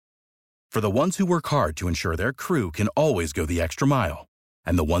For the ones who work hard to ensure their crew can always go the extra mile,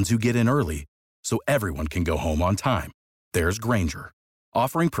 and the ones who get in early so everyone can go home on time, there's Grainger,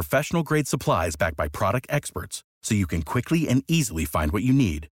 offering professional-grade supplies backed by product experts so you can quickly and easily find what you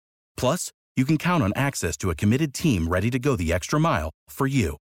need. Plus, you can count on access to a committed team ready to go the extra mile for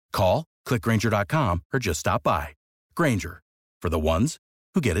you. Call, click Grainger.com, or just stop by. Grainger, for the ones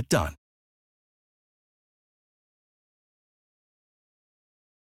who get it done.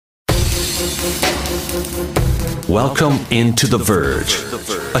 Welcome into The Verge,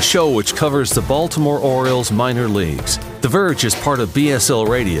 a show which covers the Baltimore Orioles minor leagues. The Verge is part of BSL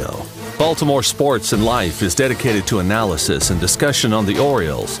Radio. Baltimore Sports and Life is dedicated to analysis and discussion on the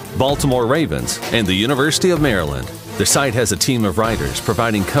Orioles, Baltimore Ravens, and the University of Maryland. The site has a team of writers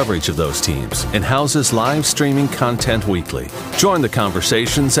providing coverage of those teams and houses live streaming content weekly. Join the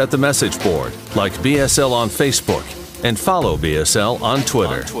conversations at the message board, like BSL on Facebook, and follow BSL on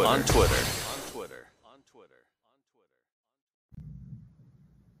Twitter.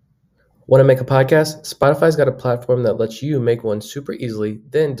 Want to make a podcast? Spotify's got a platform that lets you make one super easily,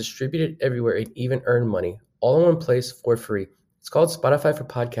 then distribute it everywhere and even earn money, all in one place for free. It's called Spotify for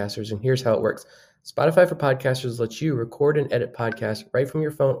Podcasters, and here's how it works. Spotify for Podcasters lets you record and edit podcasts right from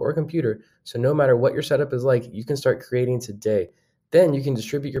your phone or computer, so no matter what your setup is like, you can start creating today. Then you can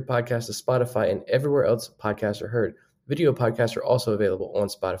distribute your podcast to Spotify and everywhere else podcasts are heard. Video podcasts are also available on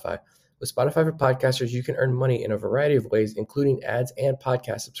Spotify. With Spotify for Podcasters, you can earn money in a variety of ways, including ads and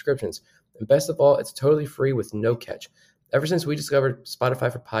podcast subscriptions. And best of all, it's totally free with no catch. Ever since we discovered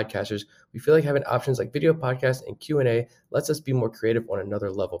Spotify for Podcasters, we feel like having options like video podcasts and Q&A lets us be more creative on another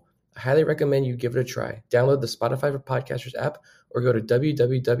level. I highly recommend you give it a try. Download the Spotify for Podcasters app or go to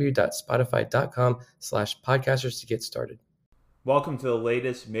www.spotify.com/podcasters to get started. Welcome to the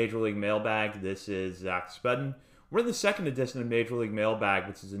latest Major League Mailbag. This is Zach Spedden. We're in the second edition of Major League Mailbag,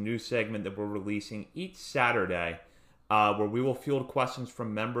 which is a new segment that we're releasing each Saturday, where we will field questions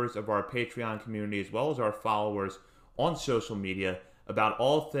from members of our Patreon community as well as our followers on social media about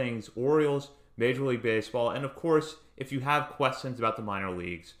all things Orioles, Major League Baseball, and of course, if you have questions about the minor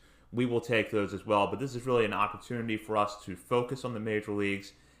leagues, we will take those as well. But this is really an opportunity for us to focus on the major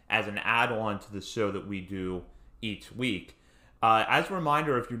leagues as an add-on to the show that we do each week. As a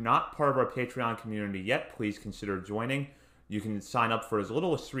reminder, if you're not part of our Patreon community yet, please consider joining. You can sign up for as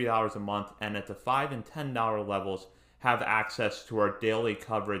little as $3 a month, and at the $5 and $10 levels, have access to our daily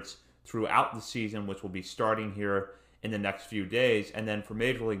coverage throughout the season, which will be starting here in the next few days. And then for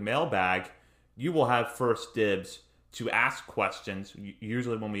Major League Mailbag, you will have first dibs to ask questions,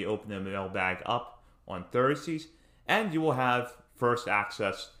 usually when we open the mailbag up on Thursdays, and you will have first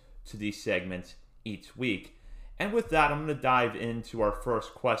access to these segments each week. And with that, I'm going to dive into our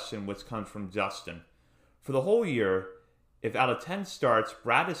first question, which comes from Justin. For the whole year, if out of 10 starts,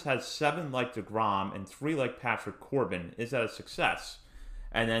 Bradis has 7 like DeGrom and 3 like Patrick Corbin, is that a success?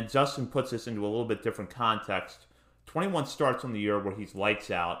 And then Justin puts this into a little bit different context. 21 starts on the year where he's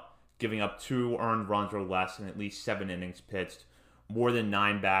lights out, giving up 2 earned runs or less in at least 7 innings pitched, more than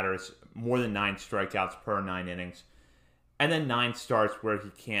 9 strikeouts per 9 innings, and then 9 starts where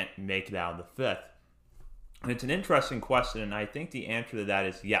he can't make it out of the 5th. And it's an interesting question, and I think the answer to that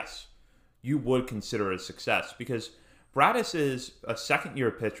is yes. You would consider it a success because Bradis is a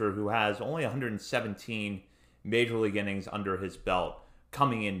second-year pitcher who has only 117 major league innings under his belt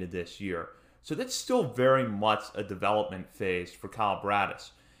coming into this year. So that's still very much a development phase for Kyle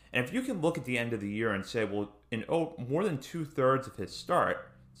Bradis. And if you can look at the end of the year and say, well, in more than 2/3 of his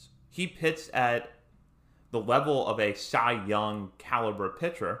starts, he pitched at the level of a Cy Young caliber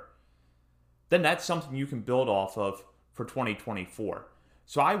pitcher, then that's something you can build off of for 2024.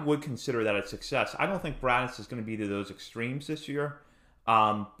 So I would consider that a success. I don't think Bradis is going to be to those extremes this year,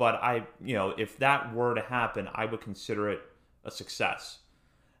 but if that were to happen, I would consider it a success.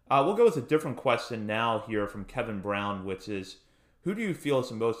 We'll go with a different question now here from Kevin Brown, which is, who do you feel is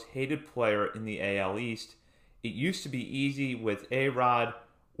the most hated player in the AL East? It used to be easy with A-Rod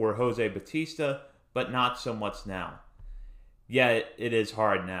or Jose Bautista, but not so much now. Yeah, it is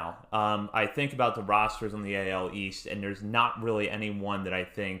hard now. I think about the rosters on the AL East, and there's not really anyone that I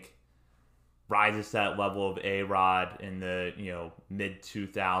think rises to that level of A-Rod in the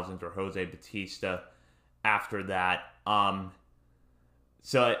mid-2000s or Jose Bautista after that.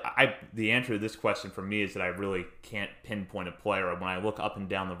 So the answer to this question for me is that I really can't pinpoint a player. When I look up and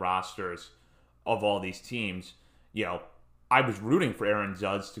down the rosters of all these teams, I was rooting for Aaron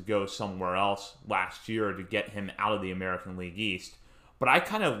Judge to go somewhere else last year to get him out of the American League East. But I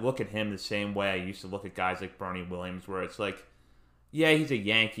kind of look at him the same way I used to look at guys like Bernie Williams, where it's like, yeah, he's a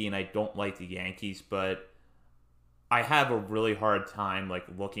Yankee and I don't like the Yankees, but I have a really hard time like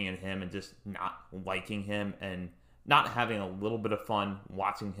looking at him and just not liking him and not having a little bit of fun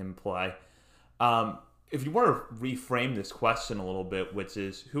watching him play. If you want to reframe this question a little bit, which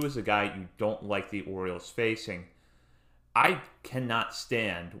is who is the guy you don't like the Orioles facing, I cannot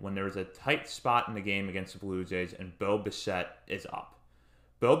stand when there's a tight spot in the game against the Blue Jays and Bo Bichette is up.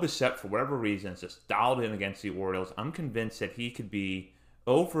 Bo Bichette, for whatever reason, is just dialed in against the Orioles. I'm convinced that he could be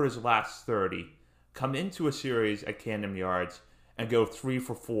over his last 30, come into a series at Camden Yards, and go 3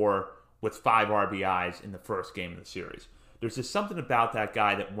 for 4 with 5 RBIs in the first game of the series. There's just something about that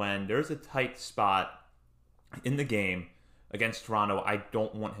guy that when there's a tight spot in the game against Toronto, I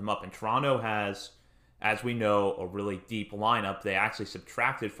don't want him up. And Toronto has, as we know, a really deep lineup. They actually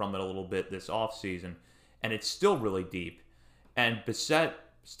subtracted from it a little bit this offseason, and it's still really deep. And Bichette,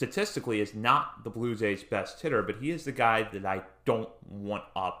 statistically, is not the Blue Jays' best hitter, but he is the guy that I don't want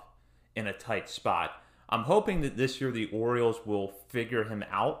up in a tight spot. I'm hoping that this year the Orioles will figure him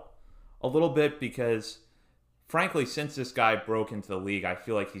out a little bit because, frankly, since this guy broke into the league, I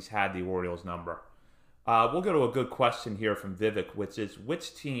feel like he's had the Orioles number. We'll go to a good question here from Vivek, which is,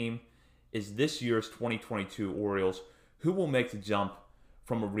 which team is this year's 2022 Orioles? Who will make the jump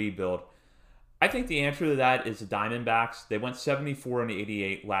from a rebuild? I think the answer to that is the Diamondbacks. They went 74 and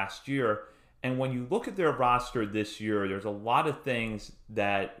 88 last year. And when you look at their roster this year, there's a lot of things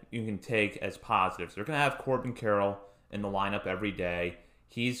that you can take as positives. They're going to have Corbin Carroll in the lineup every day.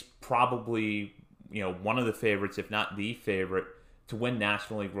 He's probably, one of the favorites, if not the favorite, to win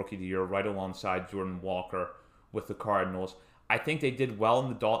National League Rookie of the Year right alongside Jordan Walker with the Cardinals. I think they did well in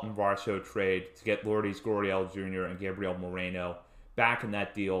the Dalton Varsho trade to get Lourdes Gurriel Jr. and Gabriel Moreno back in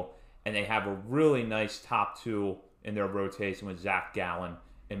that deal. And they have a really nice top two in their rotation with Zach Gallen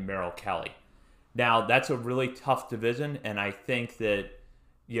and Merrill Kelly. Now, that's a really tough division, and I think that,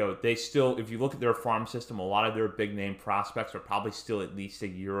 they still, if you look at their farm system, a lot of their big-name prospects are probably still at least a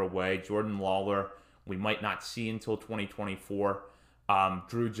year away. Jordan Lawler, we might not see until 2024.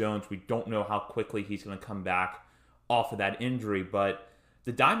 Drew Jones, we don't know how quickly he's going to come back off of that injury, but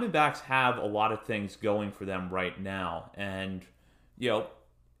the Diamondbacks have a lot of things going for them right now, and,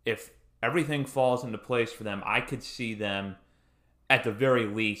 if everything falls into place for them, I could see them, at the very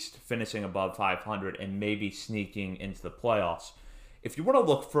least, finishing above 500 and maybe sneaking into the playoffs. If you want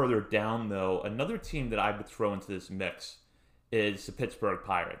to look further down, though, another team that I would throw into this mix is the Pittsburgh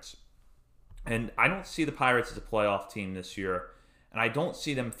Pirates. And I don't see the Pirates as a playoff team this year, and I don't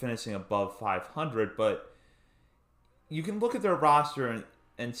see them finishing above 500, but you can look at their roster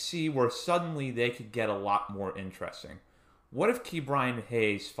and see where suddenly they could get a lot more interesting. What if Ke'Bryan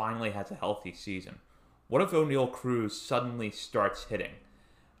Hayes finally has a healthy season? What if O'Neal Cruz suddenly starts hitting?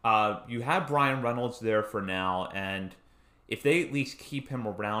 You have Brian Reynolds there for now, and if they at least keep him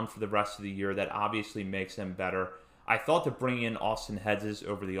around for the rest of the year, that obviously makes them better. I thought that bringing in Austin Hedges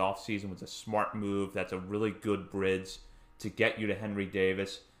over the offseason was a smart move. That's a really good bridge to get you to Henry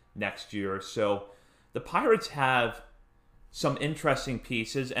Davis next year. So the Pirates have some interesting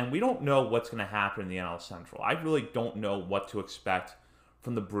pieces, and we don't know what's going to happen in the NL Central. I really don't know what to expect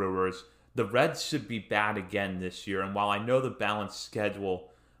from the Brewers. The Reds should be bad again this year, and while I know the balanced schedule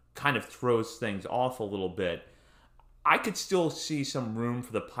kind of throws things off a little bit, I could still see some room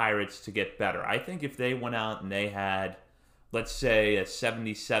for the Pirates to get better. I think if they went out and they had, let's say, a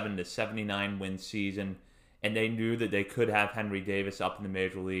 77 to 79 win season, and they knew that they could have Henry Davis up in the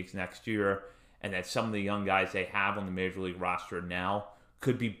major leagues next year, and that some of the young guys they have on the major league roster now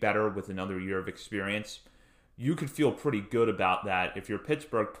could be better with another year of experience, you could feel pretty good about that if you're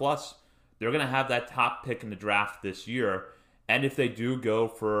Pittsburgh. Plus, they're going to have that top pick in the draft this year, and if they do go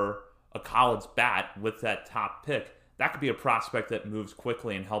for a college bat with that top pick, that could be a prospect that moves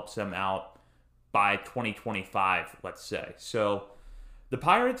quickly and helps them out by 2025, let's say. So the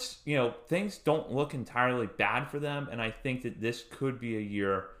Pirates, things don't look entirely bad for them, and I think that this could be a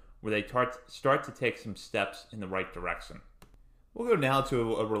year where they start to take some steps in the right direction. We'll go now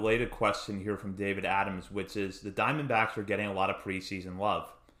to a related question here from David Adams, which is the Diamondbacks are getting a lot of preseason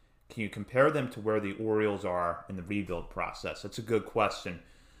love. Can you compare them to where the Orioles are in the rebuild process? That's a good question.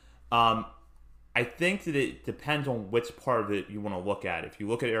 I think that it depends on which part of it you want to look at. If you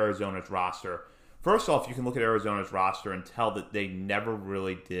look at Arizona's roster, first off, you can look at Arizona's roster and tell that they never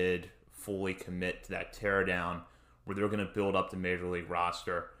really did fully commit to that teardown where they're going to build up the major league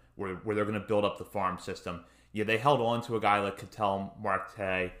roster, where they're going to build up the farm system. Yeah, they held on to a guy like Ketel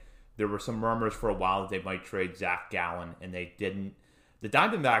Marte. There were some murmurs for a while that they might trade Zach Gallen, and they didn't. The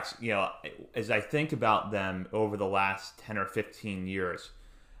Diamondbacks, as I think about them over the last 10 or 15 years,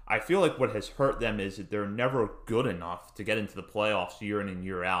 I feel like what has hurt them is that they're never good enough to get into the playoffs year in and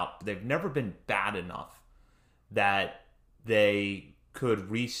year out. They've never been bad enough that they could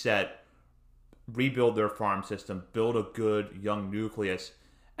rebuild their farm system, build a good young nucleus,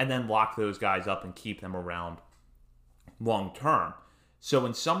 and then lock those guys up and keep them around long term. So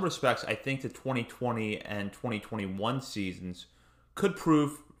in some respects, I think the 2020 and 2021 seasons could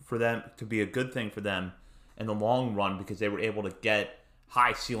prove for them to be a good thing for them in the long run, because they were able to get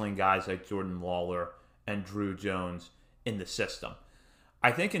high ceiling guys like Jordan Lawler and Drew Jones in the system.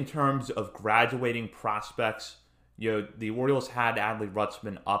 I think in terms of graduating prospects, the Orioles had Adley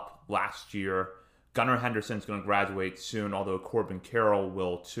Rutschman up last year. Gunnar Henderson's going to graduate soon, although Corbin Carroll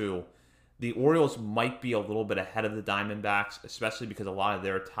will too. The Orioles might be a little bit ahead of the Diamondbacks, especially because a lot of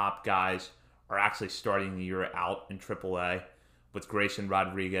their top guys are actually starting the year out in AAA, with Grayson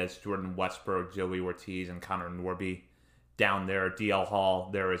Rodriguez, Jordan Westburg, Joey Ortiz, and Connor Norby down there. DL Hall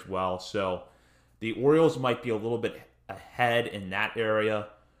there as well. So the Orioles might be a little bit ahead in that area,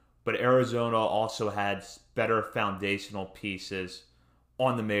 but Arizona also had better foundational pieces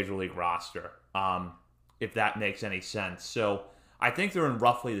on the Major League roster, if that makes any sense. So I think they're in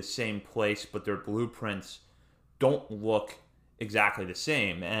roughly the same place, but their blueprints don't look exactly the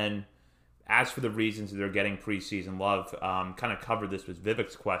same. And as for the reasons that they're getting preseason love, kind of covered this with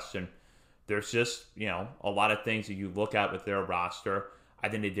Vivek's question. There's just, a lot of things that you look at with their roster. I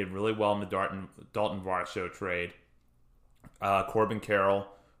think they did really well in the Dalton Varsho trade. Corbin Carroll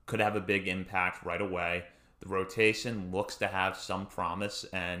could have a big impact right away. The rotation looks to have some promise,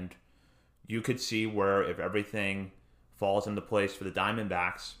 and you could see where if everything falls into place for the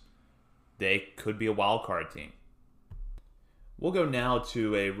Diamondbacks, they could be a wild card team. We'll go now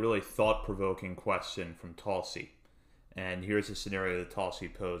to a really thought-provoking question from Tulsi. And here's the scenario that Tulsi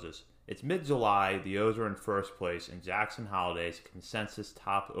poses. It's mid-July, the O's are in first place, and Jackson Holliday's consensus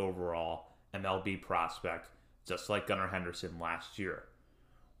top overall MLB prospect, just like Gunnar Henderson last year.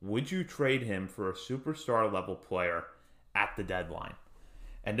 Would you trade him for a superstar-level player at the deadline?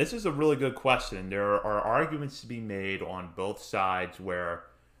 And this is a really good question. There are arguments to be made on both sides where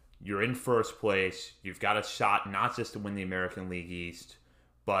you're in first place, you've got a shot not just to win the American League East,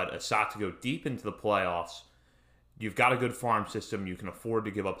 but a shot to go deep into the playoffs. You've got a good farm system, you can afford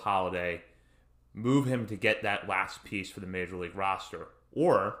to give up Holiday, move him to get that last piece for the Major League roster.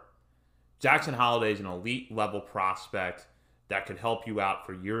 Or Jackson Holiday is an elite level prospect that could help you out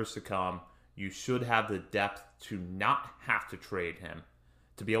for years to come. You should have the depth to not have to trade him,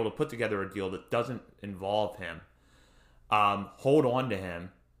 to be able to put together a deal that doesn't involve him, hold on to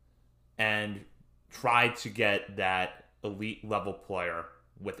him, and try to get that elite level player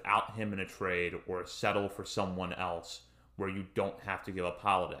without him in a trade, or settle for someone else where you don't have to give up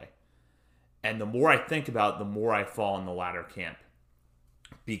Holiday. And the more I think about it, the more I fall in the latter camp.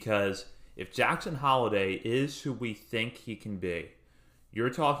 Because if Jackson Holiday is who we think he can be, you're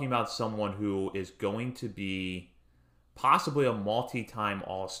talking about someone who is going to be possibly a multi-time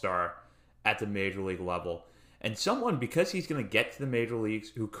All-Star at the Major League level. And someone, because he's going to get to the Major Leagues,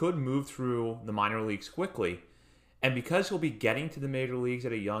 who could move through the minor leagues quickly, and because he'll be getting to the Major Leagues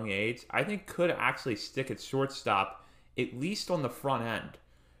at a young age, I think could actually stick at shortstop, at least on the front end.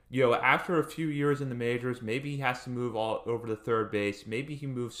 After a few years in the majors, maybe he has to move all over to third base. Maybe he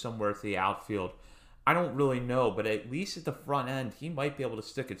moves somewhere to the outfield. I don't really know, but at least at the front end, he might be able to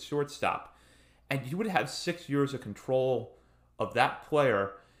stick at shortstop. And you would have 6 years of control of that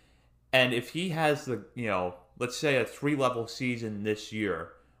player. And if he has the, let's say a 3-level season this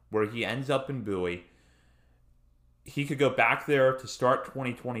year where he ends up in Bowie, he could go back there to start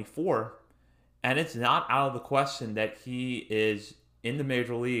 2024, and it's not out of the question that he is in the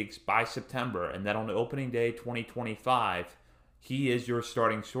major leagues by September, and that on the opening day 2025, he is your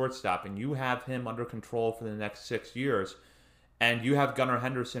starting shortstop, and you have him under control for the next 6 years, and you have Gunnar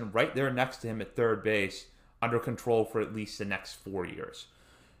Henderson right there next to him at third base under control for at least the next 4 years.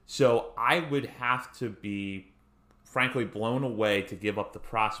 So I would have to be, frankly, blown away to give up the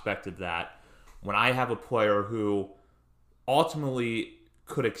prospect of that when I have a player who ultimately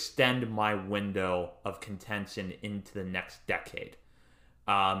could extend my window of contention into the next decade.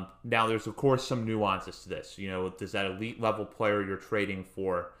 Now, there's, of course, some nuances to this. Does that elite level player you're trading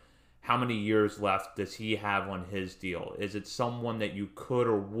for, how many years left does he have on his deal? Is it someone that you could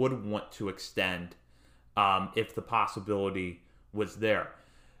or would want to extend if the possibility was there?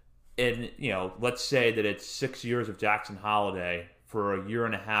 And, let's say that it's 6 years of Jackson Holiday for a year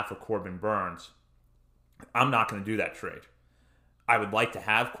and a half of Corbin Burns. I'm not going to do that trade. I would like to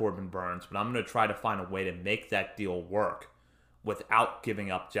have Corbin Burns, but I'm going to try to find a way to make that deal work without giving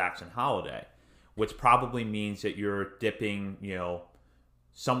up Jackson Holiday, which probably means that you're dipping,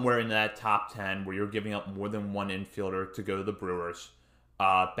 somewhere in that top 10 where you're giving up more than one infielder to go to the Brewers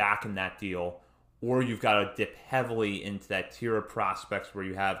back in that deal, or you've got to dip heavily into that tier of prospects where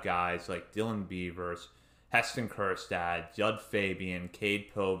you have guys like Dylan Beavers, Heston Kjerstad, Judd Fabian,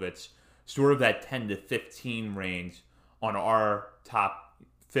 Cade Povitz, sort of that 10 to 15 range on our top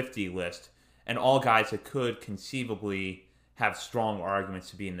 50 list, and all guys that could conceivably have strong arguments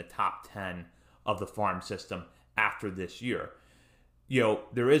to be in the top 10 of the farm system after this year.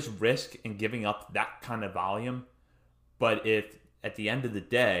 There is risk in giving up that kind of volume, but if at the end of the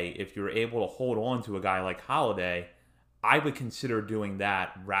day, if you're able to hold on to a guy like Holiday, I would consider doing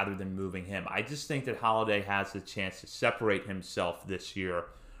that rather than moving him. I just think that Holiday has the chance to separate himself this year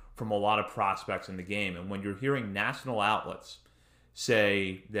from a lot of prospects in the game. And when you're hearing national outlets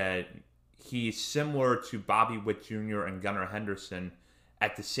say that he's similar to Bobby Witt Jr. and Gunnar Henderson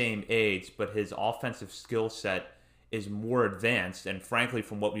at the same age, but his offensive skill set is more advanced, and frankly,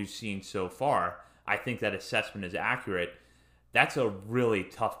 from what we've seen so far, I think that assessment is accurate. That's a really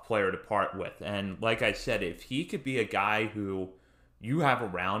tough player to part with. And like I said, if he could be a guy who you have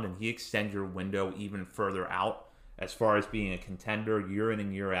around and he extends your window even further out as far as being a contender year in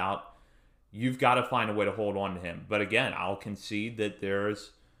and year out, you've got to find a way to hold on to him. But again, I'll concede that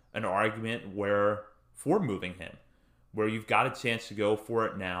there's an argument for moving him, where you've got a chance to go for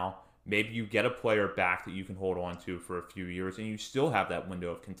it now. Maybe you get a player back that you can hold on to for a few years and you still have that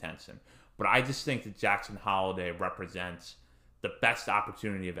window of contention. But I just think that Jackson Holiday represents the best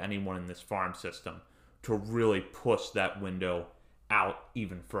opportunity of anyone in this farm system to really push that window out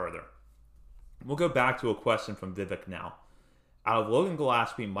even further. We'll go back to a question from Vivek now. Out of Logan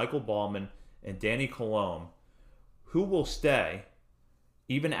Gillespie, Michael Ballman, and Danny Colomb, who will stay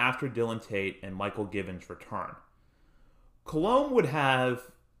even after Dylan Tate and Michael Givens return? Colomb would have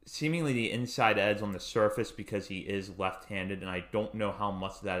seemingly the inside edge on the surface because he is left-handed, and I don't know how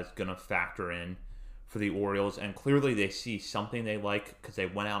much of that is going to factor in for the Orioles. And clearly they see something they like because they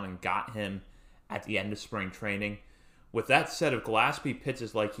went out and got him at the end of spring training. With that said, if Gillespie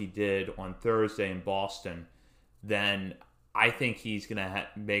pitches like he did on Thursday in Boston, then I think he's going to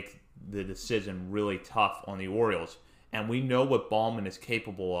make the decision really tough on the Orioles. And we know what Ballman is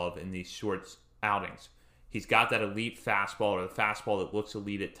capable of in these short outings. He's got that elite fastball, or the fastball that looks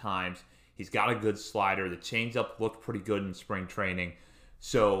elite at times. He's got a good slider. The changeup looked pretty good in spring training.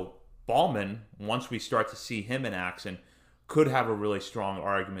 So Ballman, once we start to see him in action, could have a really strong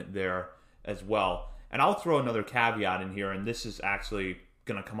argument there as well. And I'll throw another caveat in here, and this is actually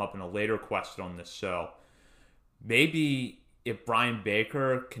going to come up in a later question on this show. Maybe if Brian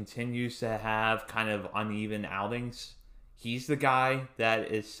Baker continues to have kind of uneven outings, he's the guy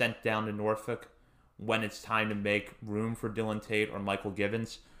that is sent down to Norfolk when it's time to make room for Dylan Tate or Michael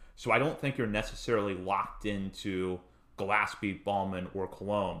Givens. So I don't think you're necessarily locked into Gillespie, Ballman, or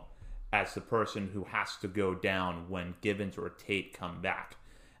Colomb as the person who has to go down when Givens or Tate come back.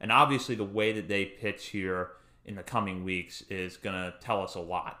 And obviously the way that they pitch here in the coming weeks is going to tell us a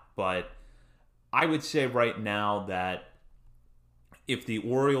lot. But I would say right now that if the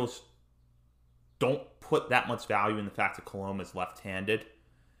Orioles don't put that much value in the fact that Colomb is left-handed,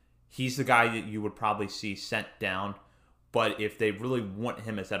 he's the guy that you would probably see sent down. But if they really want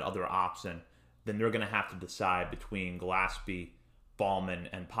him as that other option, then they're going to have to decide between Gillespie, Ballman,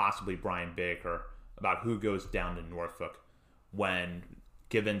 and possibly Brian Baker about who goes down to Norfolk when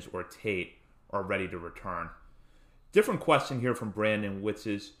Givens or Tate are ready to return. Different question here from Brandon, which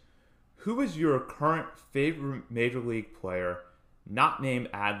is, who is your current favorite Major League player, not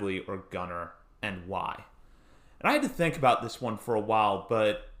named Adley or Gunnar, and why? And I had to think about this one for a while,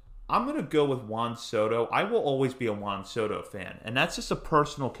 but I'm going to go with Juan Soto. I will always be a Juan Soto fan, and that's just a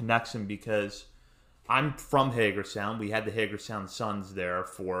personal connection because I'm from Hagerstown. We had the Hagerstown Suns there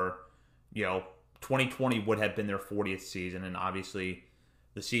for, 2020 would have been their 40th season, and obviously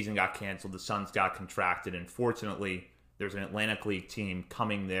the season got canceled. The Suns got contracted, and fortunately there's an Atlantic League team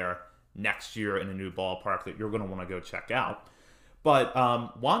coming there next year in a new ballpark that you're going to want to go check out. But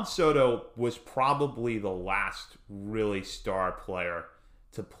Juan Soto was probably the last really star player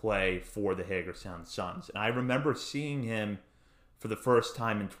to play for the Hagerstown Suns. And I remember seeing him for the first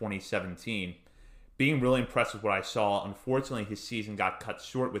time in 2017, being really impressed with what I saw. Unfortunately, his season got cut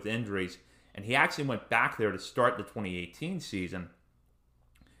short with injuries, and he actually went back there to start the 2018 season.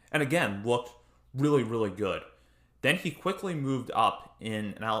 And again, looked really, really good. Then he quickly moved up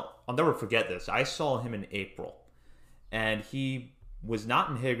and I'll never forget this. I saw him in April, and he was not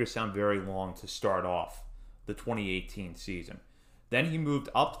in Hagerstown very long to start off the 2018 season. Then he moved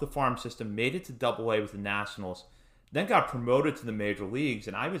up the farm system, made it to Double-A with the Nationals, then got promoted to the major leagues,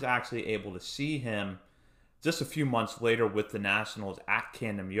 and I was actually able to see him just a few months later with the Nationals at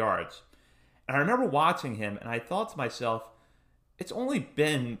Camden Yards. And I remember watching him, and I thought to myself, it's only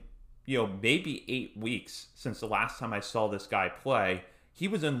been, maybe 8 weeks since the last time I saw this guy play. He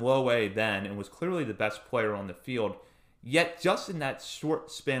was in low A then and was clearly the best player on the field. Yet just in that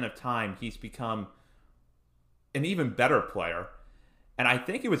short span of time, he's become an even better player. And I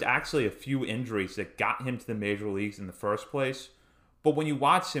think it was actually a few injuries that got him to the major leagues in the first place. But when you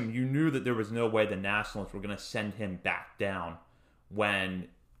watch him, you knew that there was no way the Nationals were going to send him back down when,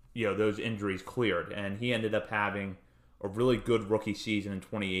 those injuries cleared. And he ended up having a really good rookie season in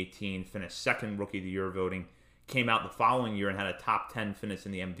 2018, finished second Rookie of the Year voting, came out the following year and had a top 10 finish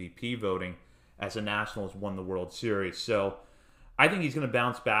in the MVP voting as the Nationals won the World Series. So I think he's going to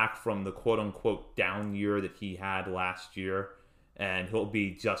bounce back from the quote-unquote down year that he had last year, and he'll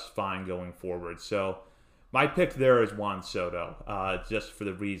be just fine going forward. So my pick there is Juan Soto, just for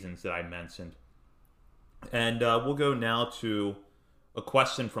the reasons that I mentioned. And we'll go now to a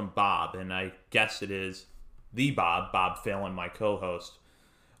question from Bob, and I guess it is the Bob Phelan, my co-host.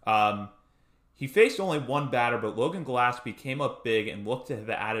 He faced only one batter, but Logan Gillespie came up big and looked to have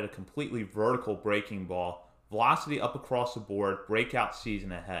added a completely vertical breaking ball, velocity up across the board, breakout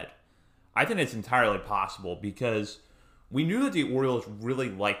season ahead. I think it's entirely possible because we knew that the Orioles really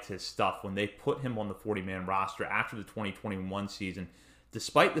liked his stuff when they put him on the 40-man roster after the 2021 season,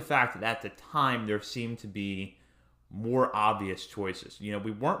 despite the fact that at the time there seemed to be more obvious choices.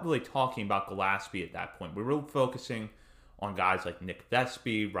 We weren't really talking about Gillespie at that point. We were focusing on guys like Nick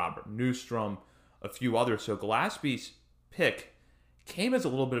Vespi, Robert Newstrom, a few others. So Gillespie's pick came as a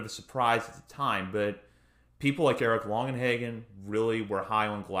little bit of a surprise at the time, but people like Eric Longenhagen really were high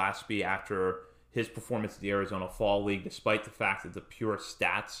on Gillespie after his performance at the Arizona Fall League, despite the fact that the pure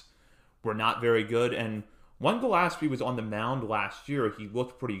stats were not very good. And when Gillespie was on the mound last year, he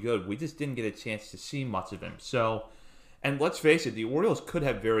looked pretty good. We just didn't get a chance to see much of him. So, and let's face it, the Orioles could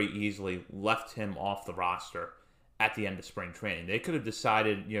have very easily left him off the roster at the end of spring training. They could have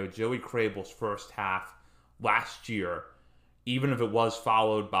decided, Joey Crable's first half last year, even if it was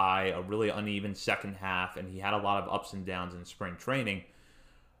followed by a really uneven second half and he had a lot of ups and downs in spring training,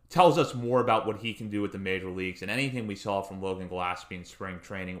 tells us more about what he can do with the major leagues than anything we saw from Logan Gillespie in spring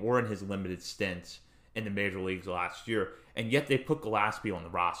training or in his limited stints in the major leagues last year. And yet they put Gillespie on the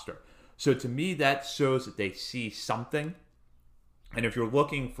roster. So to me, that shows that they see something. And if you're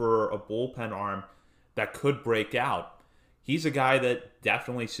looking for a bullpen arm that could break out, he's a guy that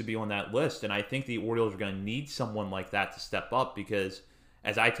definitely should be on that list. And I think the Orioles are going to need someone like that to step up because,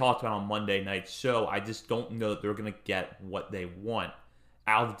 as I talked about on Monday night's show, I just don't know that they're going to get what they want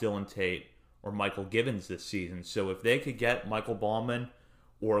out of Dylan Tate or Michael Gibbons this season. So if they could get Michael Ballman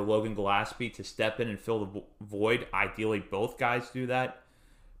or Logan Gillespie to step in and fill the void, ideally both guys do that,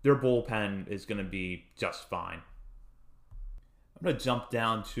 their bullpen is going to be just fine. I'm going to jump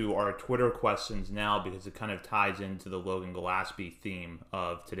down to our Twitter questions now because it kind of ties into the Logan Gillespie theme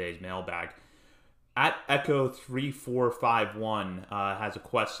of today's mailbag. At Echo3451 has a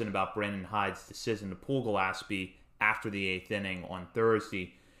question about Brandon Hyde's decision to pull Gillespie after the 8th inning on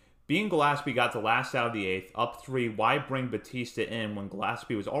Thursday. Being Gillespie got the last out of the 8th, up 3, why bring Batista in when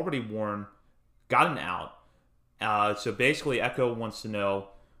Gillespie was already got an out? So basically Echo wants to know,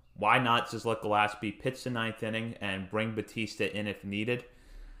 why not just let Gillespie pitch the 9th inning and bring Batista in if needed?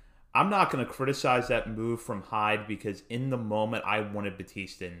 I'm not going to criticize that move from Hyde because in the moment I wanted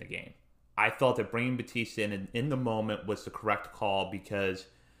Batista in the game. I thought that bringing Batista in the moment was the correct call because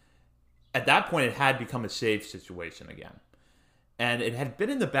at that point it had become a save situation again. And it had been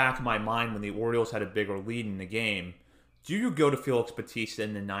in the back of my mind when the Orioles had a bigger lead in the game. Do you go to Felix Batista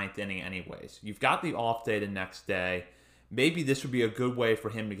in the 9th inning anyways? You've got the off day the next day. Maybe this would be a good way for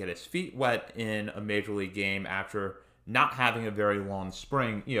him to get his feet wet in a major league game after not having a very long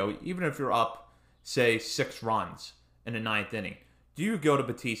spring. Even if you're up, say, 6 runs in the 9th inning, do you go to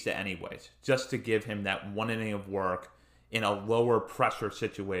Batista anyways, just to give him that 1 inning of work in a lower pressure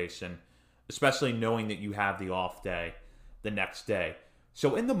situation, especially knowing that you have the off day the next day?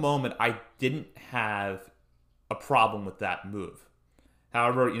 So in the moment, I didn't have a problem with that move.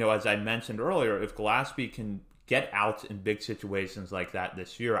 However, as I mentioned earlier, if Gillespie can get outs in big situations like that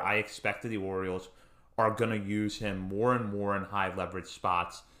this year, I expect that the Orioles are going to use him more and more in high leverage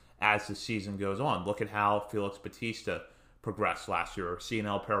spots as the season goes on. Look at how Felix Batista progressed last year, or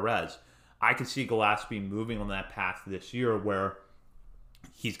CNL Perez. I could see Gillespie moving on that path this year where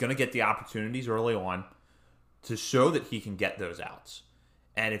he's going to get the opportunities early on to show that he can get those outs.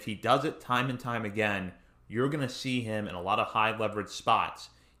 And if he does it time and time again, you're going to see him in a lot of high leverage spots.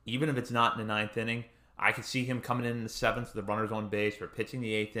 Even if it's not in the 9th inning, I could see him coming in the 7th with the runners on base or pitching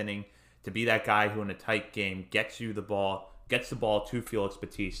the 8th inning to be that guy who in a tight game gets the ball to Felix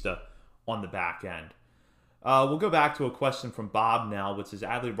Batista on the back end. We'll go back to a question from Bob now, which is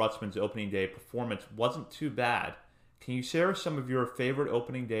Adley Rutzman's opening day performance wasn't too bad. Can you share some of your favorite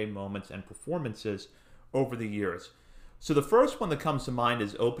opening day moments and performances over the years? So the first one that comes to mind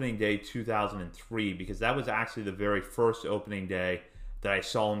is opening day 2003, because that was actually the very first opening day that I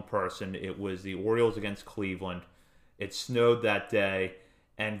saw in person. It was the Orioles against Cleveland. It snowed that day,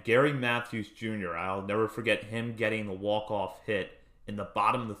 and Gary Matthews Jr., I'll never forget him getting the walk-off hit in the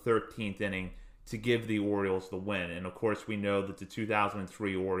bottom of the 13th inning to give the Orioles the win. And of course, we know that the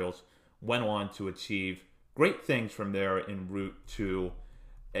 2003 Orioles went on to achieve great things from there en route to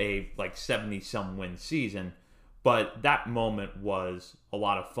a 70-some win season. But that moment was a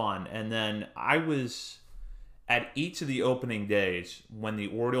lot of fun. And then I was at each of the opening days when the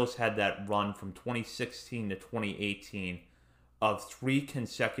Orioles had that run from 2016 to 2018 of 3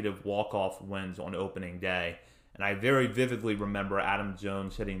 consecutive walk-off wins on opening day. And I very vividly remember Adam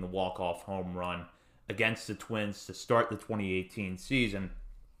Jones hitting the walk-off home run against the Twins to start the 2018 season.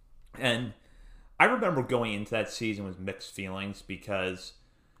 And I remember going into that season with mixed feelings because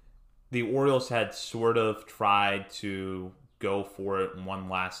the Orioles had sort of tried to go for it one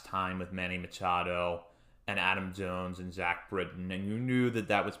last time with Manny Machado and Adam Jones and Zach Britton, and you knew that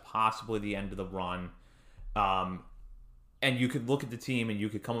that was possibly the end of the run. And you could look at the team and you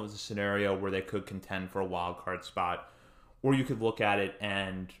could come up with a scenario where they could contend for a wild card spot, or you could look at it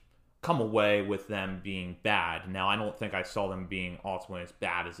and come away with them being bad. Now, I don't think I saw them being ultimately as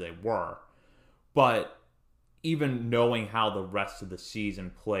bad as they were, but even knowing how the rest of the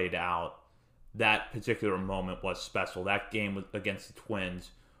season played out, that particular moment was special. That game against the Twins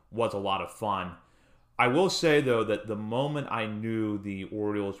was a lot of fun. I will say, though, that the moment I knew the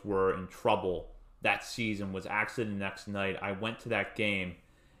Orioles were in trouble that season was actually the next night. I went to that game,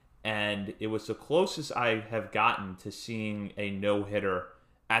 and it was the closest I have gotten to seeing a no-hitter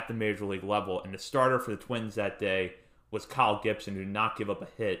at the Major League level. And the starter for the Twins that day was Kyle Gibson, who did not give up a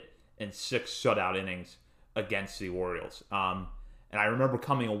hit in 6 shutout innings against the Orioles. And I remember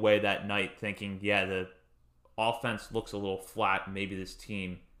coming away that night thinking, yeah, the offense looks a little flat. Maybe this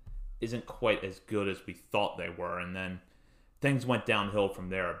team isn't quite as good as we thought they were. And then things went downhill from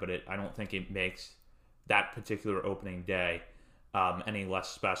there, but I don't think it makes that particular opening day any less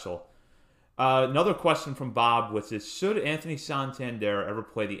special. Another question from Bob was this: should Anthony Santander ever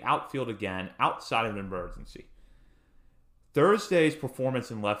play the outfield again outside of an emergency? Thursday's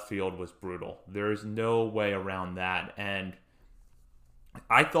performance in left field was brutal. There is no way around that. And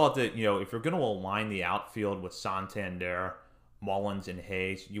I thought that, if you're going to align the outfield with Santander, Mullins, and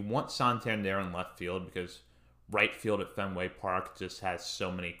Hayes, you want Santander in left field because right field at Fenway Park just has so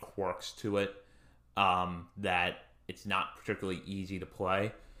many quirks to it that it's not particularly easy to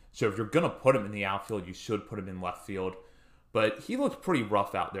play. So if you're going to put him in the outfield, you should put him in left field. But he looked pretty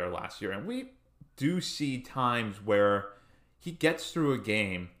rough out there last year. And we do see times where he gets through a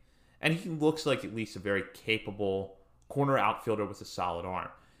game and he looks like at least a very capable corner outfielder with a solid arm.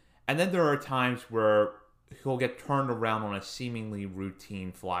 And then there are times where he'll get turned around on a seemingly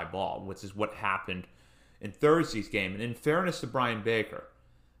routine fly ball, which is what happened in Thursday's game. And in fairness to Brian Baker,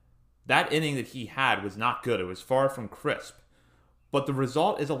 that inning that he had was not good. It was far from crisp. But the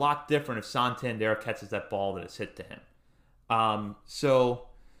result is a lot different if Santander catches that ball that is hit to him. So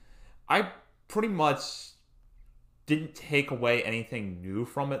I pretty much didn't take away anything new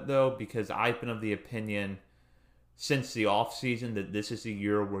from it, though, because I've been of the opinion since the offseason that this is the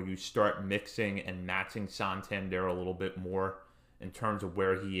year where you start mixing and matching Santander a little bit more in terms of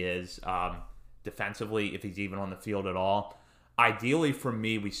where he is defensively, if he's even on the field at all. Ideally, for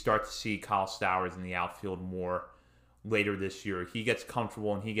me, we start to see Kyle Stowers in the outfield more later this year. He gets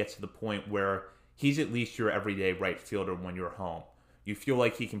comfortable and he gets to the point where he's at least your everyday right fielder when you're home. You feel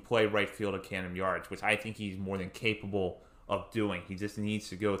like he can play right field at Camden Yards, which I think he's more than capable of doing. He just needs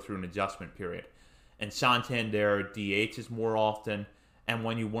to go through an adjustment period. And Santander DHs more often, and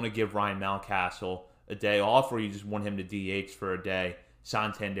when you want to give Ryan Mountcastle a day off or you just want him to DH for a day,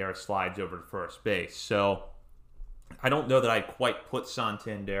 Santander slides over to first base. So I don't know that I'd quite put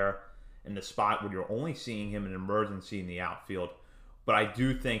Santander in the spot where you're only seeing him in emergency in the outfield, but I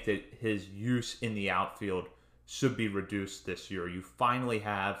do think that his use in the outfield should be reduced this year. You finally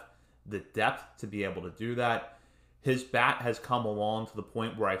have the depth to be able to do that. His bat has come along to the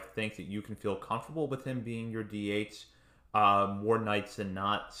point where I think that you can feel comfortable with him being your DH more nights than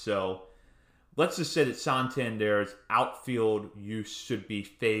not. So let's just say that Santander's outfield use should be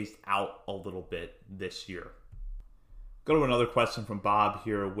phased out a little bit this year. Go to another question from Bob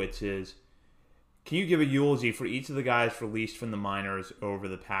here, which is, can you give a eulogy for each of the guys released from the minors over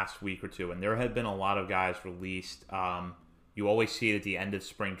the past week or two? And there have been a lot of guys released you always see it at the end of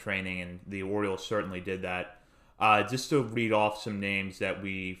spring training, and the Orioles certainly did that. Just to read off some names that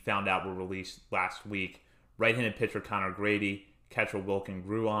we found out were released last week. Right-handed pitcher Connor Grady, catcher Wilkin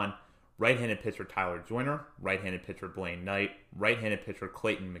Gruon, right-handed pitcher Tyler Joyner, right-handed pitcher Blaine Knight, right-handed pitcher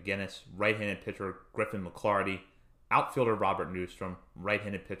Clayton McGinnis, right-handed pitcher Griffin McClarty, outfielder Robert Newstrom,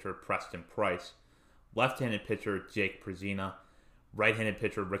 right-handed pitcher Preston Price, left-handed pitcher Jake Prezina, right-handed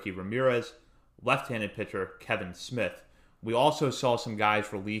pitcher Ricky Ramirez, left-handed pitcher Kevin Smith. We also saw some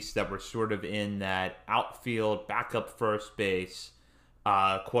guys released that were sort of in that outfield, backup first base,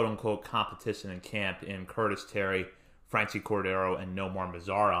 quote-unquote competition in camp in Curtis Terry, Francie Cordero, and Nomar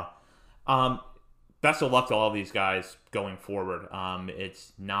Mazara. Best of luck to all of these guys going forward.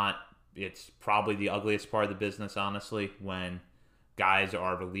 It's probably the ugliest part of the business, honestly, when guys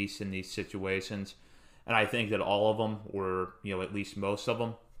are released in these situations. And I think that all of them were, at least most of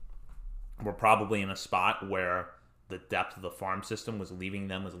them, were probably in a spot where the depth of the farm system was leaving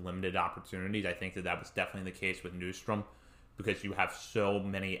them with limited opportunities. I think that was definitely the case with Newstrom, because you have so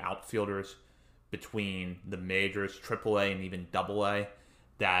many outfielders between the majors, AAA and even AA,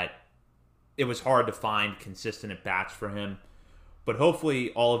 that it was hard to find consistent at-bats for him. But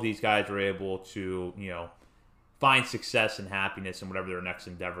hopefully all of these guys are able to, find success and happiness in whatever their next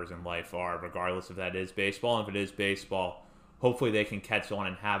endeavors in life are, regardless if that is baseball. And if it is baseball, hopefully they can catch on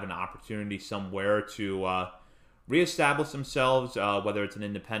and have an opportunity somewhere to reestablish themselves, whether it's an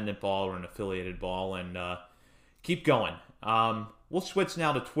independent ball or an affiliated ball, and keep going. We'll switch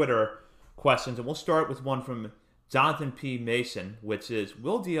now to Twitter questions, and we'll start with one from Jonathan P. Mason, which is,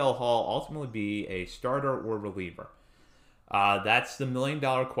 will DL Hall ultimately be a starter or reliever? That's the $1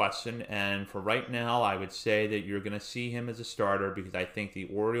 million question, and for right now, I would say that you're going to see him as a starter, because I think the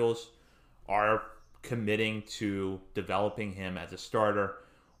Orioles are committing to developing him as a starter,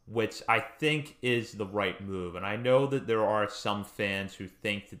 which I think is the right move. And I know that there are some fans who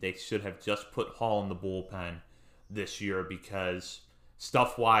think that they should have just put Hall in the bullpen this year, because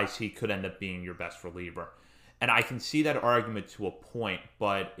stuff-wise, he could end up being your best reliever. And I can see that argument to a point,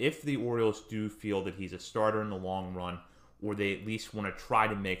 but if the Orioles do feel that he's a starter in the long run, or they at least want to try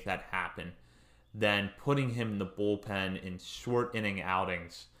to make that happen, then putting him in the bullpen in short inning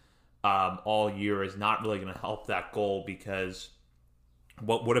outings all year is not really going to help that goal, because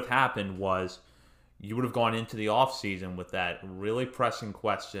what would have happened was you would have gone into the offseason with that really pressing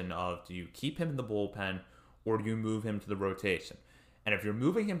question of, do you keep him in the bullpen or do you move him to the rotation? And if you're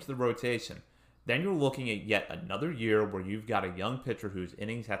moving him to the rotation, then you're looking at yet another year where you've got a young pitcher whose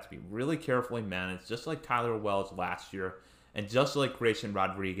innings have to be really carefully managed, just like Tyler Wells last year, and just like Grayson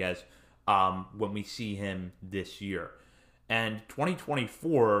Rodriguez when we see him this year. And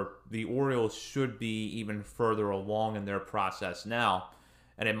 2024, the Orioles should be even further along in their process now,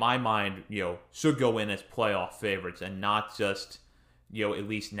 and in my mind, should go in as playoff favorites and not just, at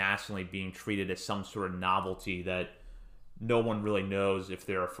least nationally being treated as some sort of novelty that no one really knows if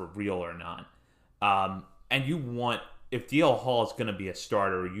they're for real or not. And you want, if DL Hall is going to be a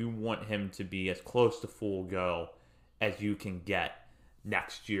starter, you want him to be as close to full go as you can get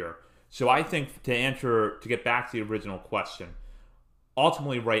next year. So I think to get back to the original question,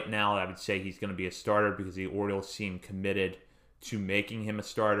 ultimately right now I would say he's going to be a starter, because the Orioles seem committed to making him a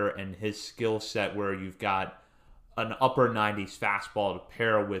starter, and his skill set, where you've got an upper 90s fastball to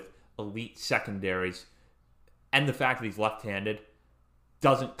pair with elite secondaries, and the fact that he's left-handed,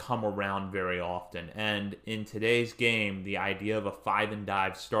 doesn't come around very often. And in today's game, the idea of a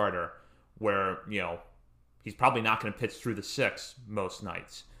 5-and-dive starter where, he's probably not going to pitch through the sixth most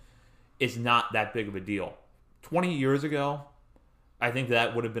nights is not that big of a deal. 20 years ago, I think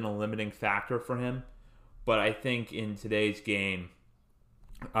that would have been a limiting factor for him. But I think in today's game,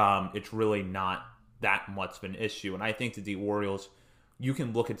 it's really not that much of an issue. And I think that the Orioles, you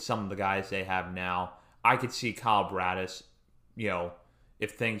can look at some of the guys they have now. I could see Kyle Braddis,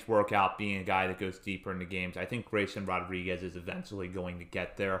 if things work out, being a guy that goes deeper into games. I think Grayson Rodriguez is eventually going to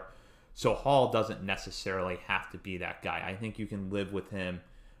get there. So Hall doesn't necessarily have to be that guy. I think you can live with him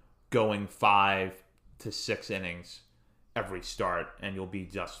going 5 to 6 innings every start, and you'll be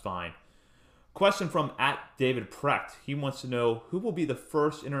just fine. Question from @David Precht. He wants to know, who will be the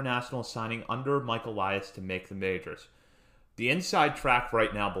first international signing under Mike Elias to make the majors? The inside track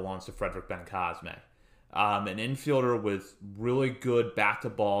right now belongs to Frederick Bencosme. An infielder with really good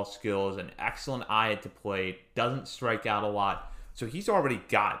bat-to-ball skills, an excellent eye at the plate, doesn't strike out a lot. So he's already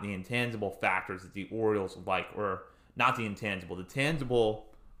got the intangible factors that the Orioles like, or not the intangible, the tangible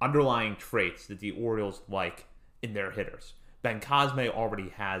underlying traits that the Orioles like in their hitters. Bencosme already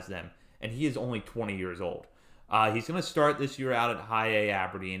has them, and he is only 20 years old. He's going to start this year out at High A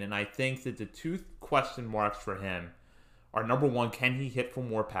Aberdeen, and I think that the two question marks for him are, number one, can he hit for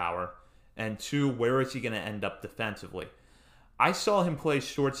more power? And two, where is he going to end up defensively? I saw him play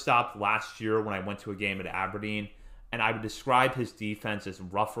shortstop last year when I went to a game at Aberdeen, and I would describe his defense as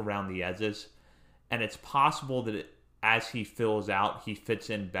rough around the edges. And it's possible that as he fills out, he fits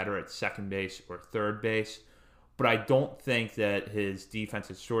in better at second base or third base. But I don't think that his defense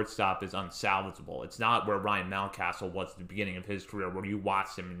at shortstop is unsalvageable. It's not where Ryan Mountcastle was at the beginning of his career, where you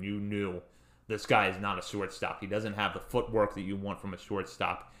watched him and you knew this guy is not a shortstop. He doesn't have the footwork that you want from a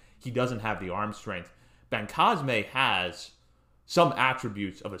shortstop. He doesn't have the arm strength. Ben Cosme has some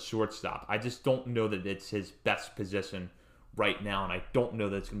attributes of a shortstop. I just don't know that it's his best position right now, and I don't know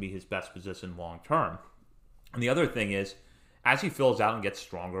that it's going to be his best position long term. And the other thing is, as he fills out and gets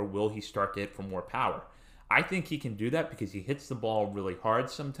stronger, will he start to hit for more power? I think he can do that because he hits the ball really hard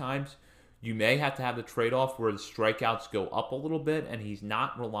sometimes. You may have to have the trade-off where the strikeouts go up a little bit, and he's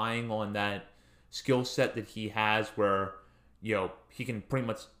not relying on that skill set that he has where, he can pretty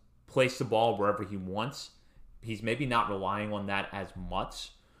much place the ball wherever he wants. He's maybe not relying on that as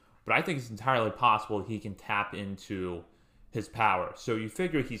much, but I think it's entirely possible he can tap into his power. So you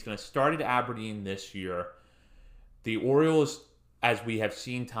figure he's going to start at Aberdeen this year. The Orioles, as we have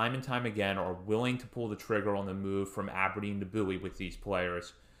seen time and time again, are willing to pull the trigger on the move from Aberdeen to Bowie with these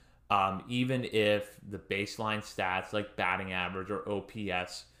players, even if the baseline stats like batting average or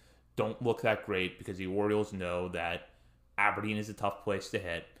OPS don't look that great, because the Orioles know that Aberdeen is a tough place to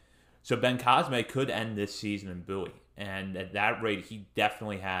hit. So Ben Cosme could end this season in Bowie, and at that rate, he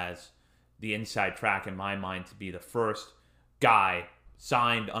definitely has the inside track in my mind to be the first guy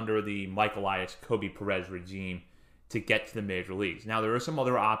signed under the Mike Elias, Kobe Perez regime to get to the major leagues. Now, there are some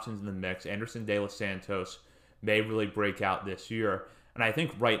other options in the mix. Anderson De Los Santos may really break out this year. And I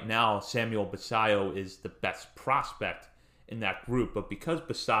think right now, Samuel Basallo is the best prospect in that group. But because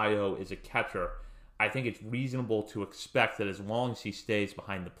Basallo is a catcher, I think it's reasonable to expect that as long as he stays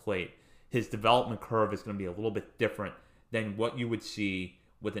behind the plate, his development curve is going to be a little bit different than what you would see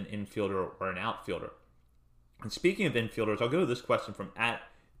with an infielder or an outfielder. And speaking of infielders, I'll go to this question from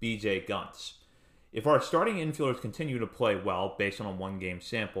 @BJ Guntz. If our starting infielders continue to play well based on a one-game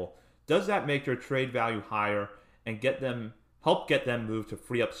sample, does that make their trade value higher and help get them moved to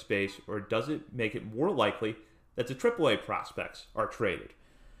free up space, or does it make it more likely that the AAA prospects are traded?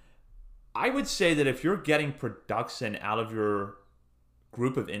 I would say that if you're getting production out of your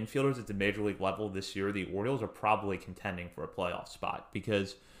group of infielders at the major league level this year, the Orioles are probably contending for a playoff spot,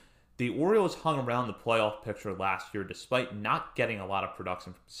 because the Orioles hung around the playoff picture last year despite not getting a lot of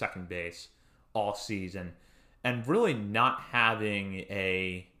production from second base all season, and really not having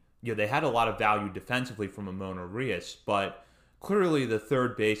they had a lot of value defensively from Ramon Urias, but clearly the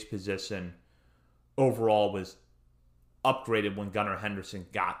third base position overall was upgraded when Gunnar Henderson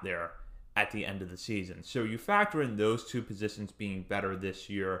got there at the end of the season. So you factor in those two positions being better this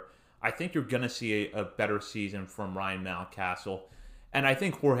year, I think you're going to see a better season from Ryan Mountcastle, and I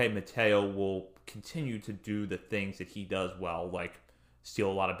think Jorge Mateo will continue to do the things that he does well, like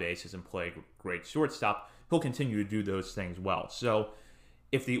steal a lot of bases and play great shortstop. He'll continue to do those things well. So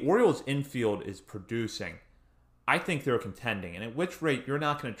if the Orioles infield is producing, I think they're contending. And at which rate, you're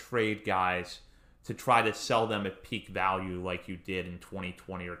not going to trade guys to try to sell them at peak value like you did in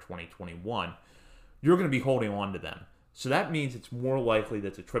 2020 or 2021. You're going to be holding on to them. So that means it's more likely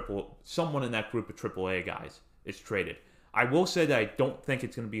that someone in that group of AAA guys is traded. I will say that I don't think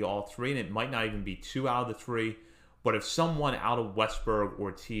it's going to be all three, and it might not even be two out of the three. But if someone out of Westberg,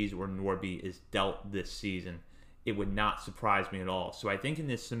 Ortiz, or Norby is dealt this season, it would not surprise me at all. So I think in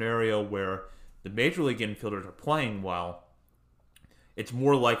this scenario where the major league infielders are playing well, it's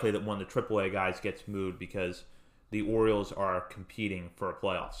more likely that one of the AAA guys gets moved because the Orioles are competing for a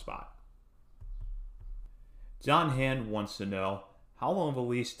playoff spot. John Hand wants to know, how long of a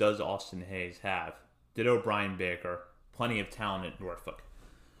lease does Austin Hayes have? Ditto Brian Baker, plenty of talent at Norfolk.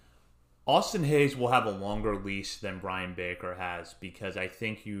 Austin Hayes will have a longer lease than Brian Baker has, because I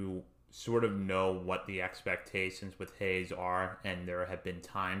think you sort of know what the expectations with Hayes are, and there have been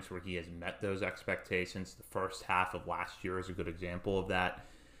times where he has met those expectations. The first half of last year is a good example of that.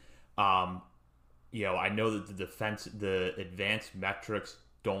 I know that the advanced metrics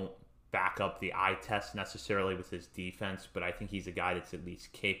don't back up the eye test necessarily with his defense, but I think he's a guy that's at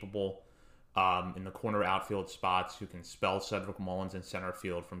least capable in the corner outfield spots, who can spell Cedric Mullins in center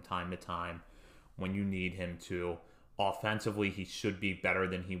field from time to time when you need him to. Offensively, he should be better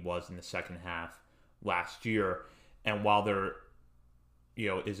than he was in the second half last year. And while there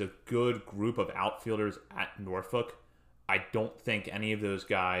is a good group of outfielders at Norfolk, I don't think any of those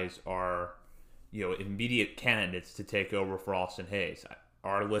guys are immediate candidates to take over for Austin Hayes.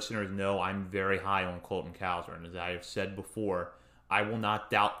 our listeners know I'm very high on Colton Cowser. And as I have said before, I will not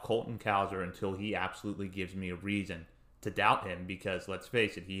doubt Colton Cowser until he absolutely gives me a reason to doubt him, because let's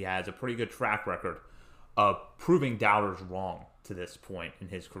face it, he has a pretty good track record of proving doubters wrong to this point in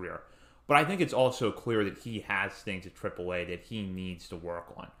his career. But I think it's also clear that he has things at AAA that he needs to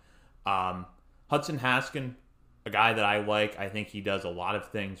work on. Hudson Haskin, a guy that I like. I think he does a lot of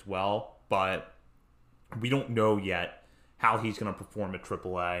things well, but we don't know yet how he's going to perform at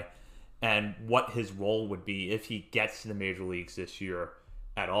AAA and what his role would be if he gets to the major leagues this year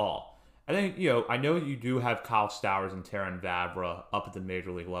at all. I think, I know you do have Kyle Stowers and Terran Vavra up at the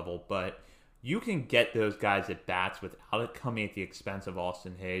major league level, but you can get those guys at bats without it coming at the expense of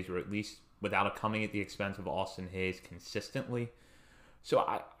Austin Hayes, or at least without it coming at the expense of Austin Hayes consistently. So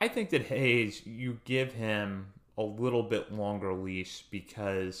I think that Hayes, you give him a little bit longer leash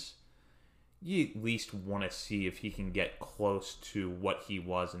because you at least want to see if he can get close to what he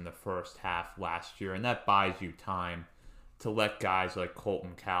was in the first half last year. And that buys you time to let guys like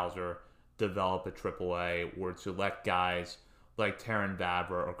Colton Cowser develop at AAA, or to let guys like Terran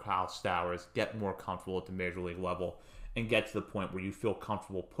Vavra or Kyle Stowers get more comfortable at the major league level and get to the point where you feel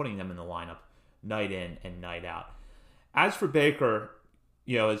comfortable putting them in the lineup night in and night out. As for Baker,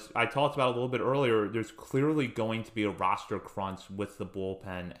 as I talked about a little bit earlier, there's clearly going to be a roster crunch with the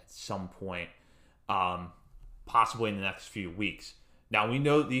bullpen at some point, possibly in the next few weeks. Now, we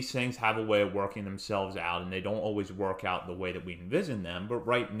know that these things have a way of working themselves out, and they don't always work out the way that we envision them. But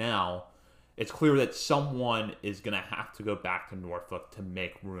right now, it's clear that someone is going to have to go back to Norfolk to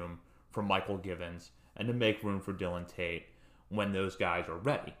make room for Michael Givens and to make room for Dylan Tate when those guys are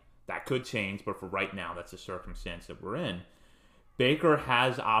ready. That could change, but for right now, that's the circumstance that we're in. Baker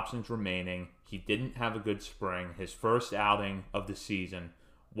has options remaining. He didn't have a good spring. His first outing of the season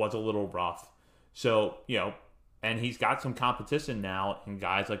was a little rough. So, and he's got some competition now in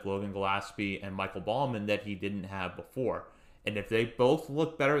guys like Logan Gillespie and Michael Ballman that he didn't have before. And if they both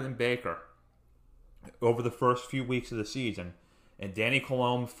look better than Baker over the first few weeks of the season, and Danny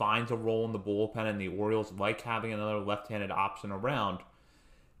Colomb finds a role in the bullpen and the Orioles like having another left-handed option around,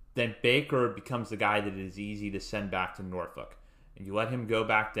 then Baker becomes the guy that is easy to send back to Norfolk. And you let him go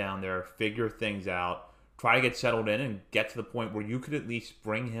back down there, figure things out, try to get settled in, and get to the point where you could at least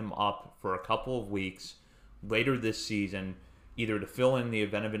bring him up for a couple of weeks later this season, either to fill in the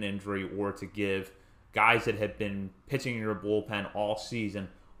event of an injury or to give guys that have been pitching in your bullpen all season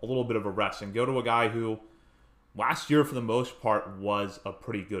a little bit of a rest, and go to a guy who last year, for the most part, was a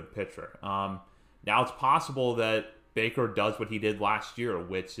pretty good pitcher. Now, it's possible that Baker does what he did last year,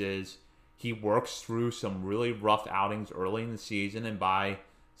 which is he works through some really rough outings early in the season, and by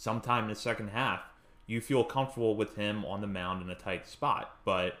sometime in the second half, you feel comfortable with him on the mound in a tight spot.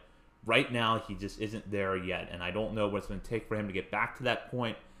 But right now, he just isn't there yet, and I don't know what it's going to take for him to get back to that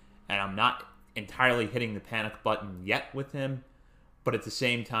point, and I'm not entirely hitting the panic button yet with him. But at the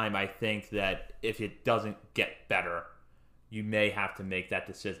same time, I think that if it doesn't get better, you may have to make that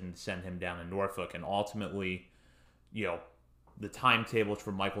decision to send him down to Norfolk. And ultimately, the timetables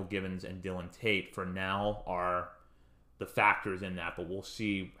for Michael Givens and Dylan Tate for now are the factors in that. But we'll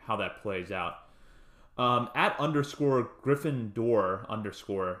see how that plays out. At _Gryffindor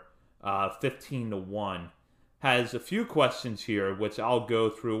 _ 15-1 has a few questions here, which I'll go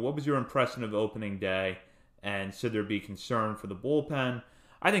through. What was your impression of opening day? And should there be concern for the bullpen?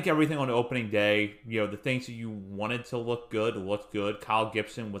 I think everything on opening day, the things that you wanted to look good, looked good. Kyle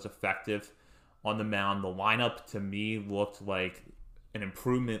Gibson was effective on the mound. The lineup, to me, looked like an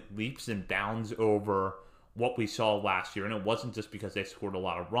improvement, leaps and bounds over what we saw last year. And it wasn't just because they scored a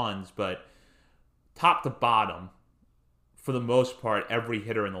lot of runs, but top to bottom, for the most part, every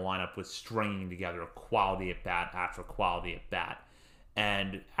hitter in the lineup was stringing together quality at bat after quality at bat.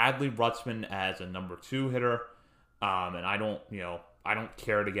 And Adley Rutschman as a number 2 hitter, and I don't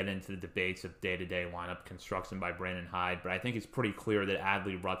care to get into the debates of day-to-day lineup construction by Brandon Hyde, but I think it's pretty clear that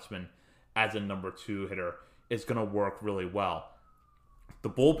Adley Rutschman as a number 2 hitter is going to work really well. The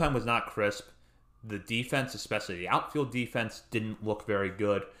bullpen was not crisp. The defense, especially the outfield defense, didn't look very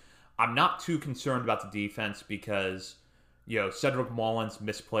good. I'm not too concerned about the defense because Cedric Mullins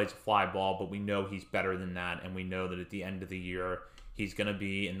misplays a fly ball, but we know he's better than that, and we know that at the end of the year, he's going to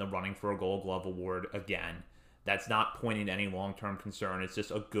be in the running for a Gold Glove award again. That's not pointing to any long-term concern. It's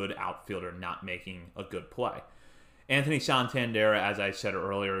just a good outfielder not making a good play. Anthony Santander, as I said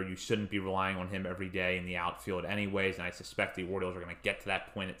earlier, you shouldn't be relying on him every day in the outfield anyways, and I suspect the Orioles are going to get to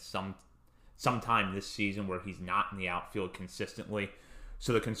that point at sometime this season where he's not in the outfield consistently.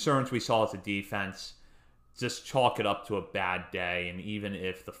 So the concerns we saw as a defense, just chalk it up to a bad day, and even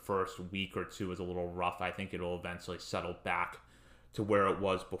if the first week or two is a little rough, I think it'll eventually settle back to where it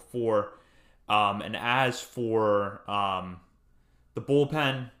was before. And as for the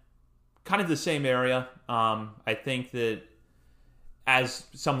bullpen, kind of the same area. I think that as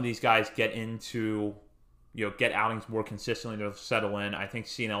some of these guys get into, get outings more consistently to settle in, I think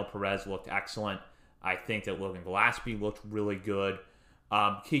Cianel Perez looked excellent. I think that Logan Gillespie looked really good.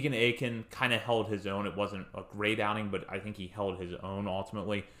 Keegan Aiken kind of held his own. It wasn't a great outing, but I think he held his own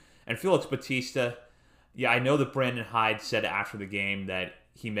ultimately. And Felix Bautista, I know that Brandon Hyde said after the game that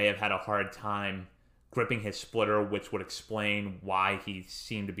he may have had a hard time gripping his splitter, which would explain why he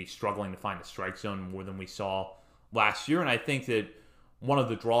seemed to be struggling to find the strike zone more than we saw last year. And I think that one of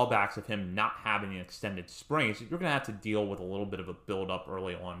the drawbacks of him not having an extended spring is that you're going to have to deal with a little bit of a build-up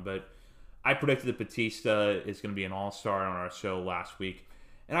early on. But I predicted that Bautista is going to be an all-star on our show last week,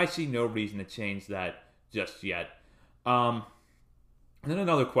 and I see no reason to change that just yet. And then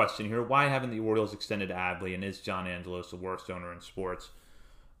another question here. Why haven't the Orioles extended Adley, and is John Angelos the worst owner in sports?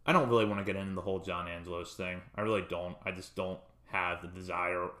 I don't really want to get into the whole John Angelos thing. I really don't. I just don't have the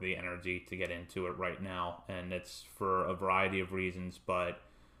desire or the energy to get into it right now, and it's for a variety of reasons. But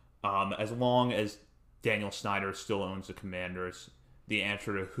as long as Daniel Snyder still owns the Commanders, the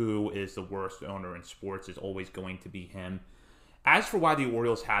answer to who is the worst owner in sports is always going to be him. As for why the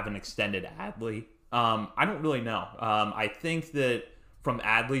Orioles haven't extended Adley, I don't really know. I think that from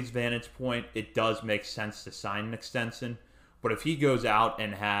Adley's vantage point, it does make sense to sign an extension. But if he goes out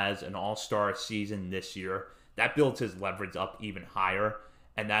and has an all-star season this year, that builds his leverage up even higher,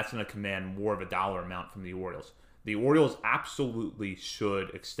 and that's going to command more of a dollar amount from the Orioles. The Orioles absolutely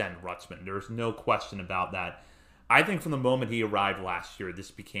should extend Rutzman. There's no question about that. I think from the moment he arrived last year,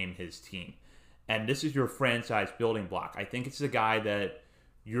 this became his team. And this is your franchise building block. I think it's a guy that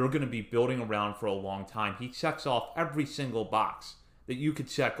you're going to be building around for a long time. He checks off every single box that you could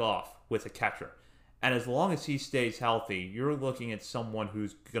check off with a catcher. And as long as he stays healthy, you're looking at someone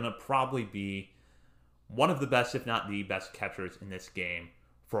who's going to probably be one of the best, if not the best catchers in this game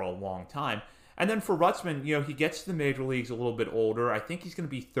for a long time. And then for Rutzman, he gets to the major leagues a little bit older. I think he's going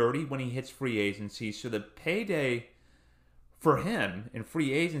to be 30 when he hits free agency. So the payday for him in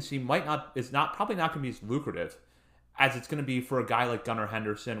free agency probably not going to be as lucrative as it's going to be for a guy like Gunnar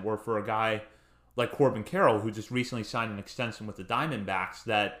Henderson or for a guy like Corbin Carroll, who just recently signed an extension with the Diamondbacks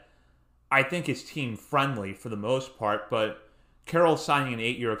that I think is team friendly for the most part, but Carroll signing an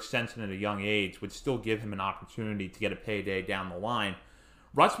 8-year extension at a young age would still give him an opportunity to get a payday down the line.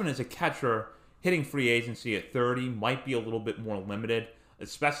 Rutzman as a catcher hitting free agency at 30 might be a little bit more limited,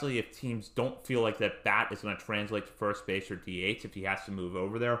 especially if teams don't feel like that bat is going to translate to first base or DH if he has to move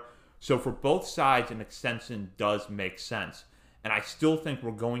over there. So for both sides, an extension does make sense. And I still think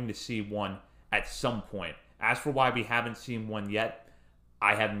we're going to see one at some point. As for why we haven't seen one yet,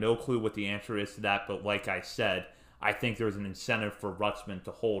 I have no clue what the answer is to that, but like I said, I think there's an incentive for Rutzman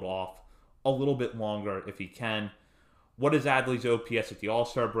to hold off a little bit longer if he can. What is Adley's OPS at the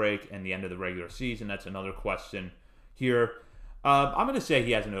All-Star break and the end of the regular season? That's another question here. I'm going to say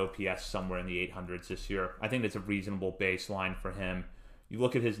he has an OPS somewhere in the 800s this year. I think that's a reasonable baseline for him. You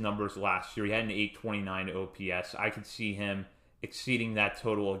look at his numbers last year, he had an 829 OPS. I could see him exceeding that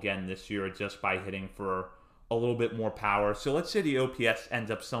total again this year just by hitting for a little bit more power. So let's say the OPS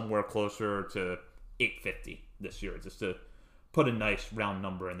ends up somewhere closer to 850 this year, just to put a nice round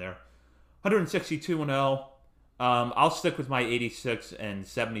number in there. 162-0. I'll stick with my 86 and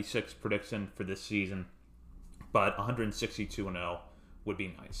 76 prediction for this season, but 162-0 would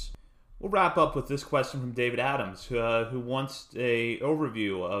be nice. We'll wrap up with this question from David Adams, who wants a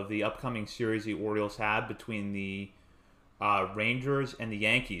overview of the upcoming series the Orioles have between the Rangers and the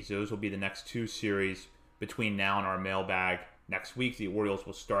Yankees. Those will be the next two series between now and our mailbag next week. The Orioles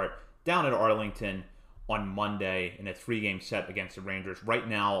will start down at Arlington on Monday in a 3-game set against the Rangers. Right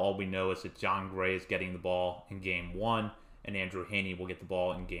now, all we know is that John Gray is getting the ball in Game 1, and Andrew Heaney will get the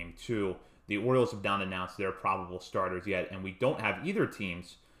ball in Game 2. The Orioles have not announced their probable starters yet, and we don't have either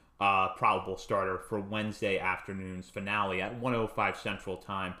team's probable starter for Wednesday afternoon's finale at 1:05 Central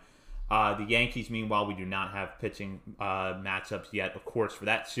Time. The Yankees, meanwhile, we do not have pitching matchups yet, of course, for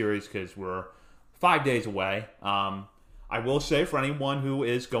that series because we're 5 days away. I will say for anyone who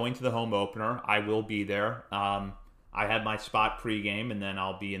is going to the home opener, I will be there. I had my spot pregame, and then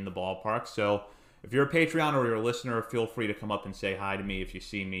I'll be in the ballpark. So if you're a Patreon or you're a listener, feel free to come up and say hi to me if you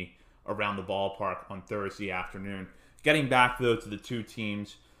see me around the ballpark on Thursday afternoon. Getting back, though, to the two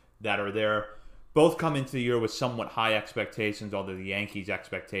teams that are there, both come into the year with somewhat high expectations, although the Yankees'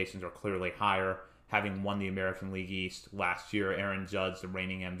 expectations are clearly higher, having won the American League East last year. Aaron Judge, the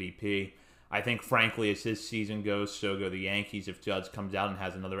reigning MVP. I think, frankly, as his season goes, so go the Yankees. If Judge comes out and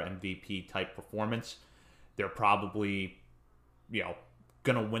has another MVP-type performance, they're probably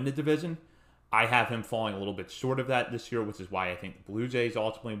going to win the division. I have him falling a little bit short of that this year, which is why I think the Blue Jays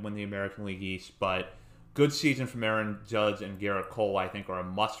ultimately win the American League East. But good season from Aaron Judge and Garrett Cole, I think, are a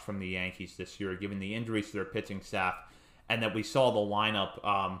must from the Yankees this year, given the injuries to their pitching staff, and that we saw the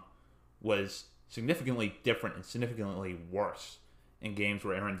lineup was significantly different and significantly worse in games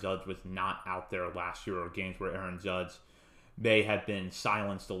where Aaron Judge was not out there last year, or games where Aaron Judge may have been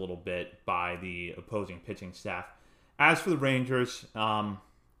silenced a little bit by the opposing pitching staff. As for the Rangers,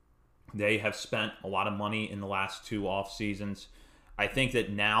 they have spent a lot of money in the last 2 off seasons. I think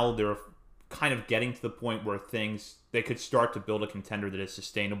that now they're kind of getting to the point where they could start to build a contender that is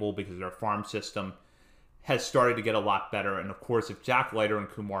sustainable, because their farm system has started to get a lot better. And of course, if Jack Leiter and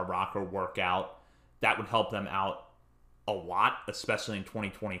Kumar Rocker work out, that would help them out a lot, especially in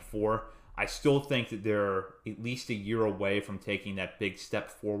 2024. I still think that they're at least a year away from taking that big step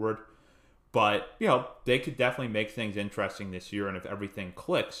forward. But, they could definitely make things interesting this year. And if everything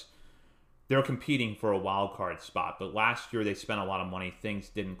clicks, they're competing for a wild card spot. But last year they spent a lot of money. Things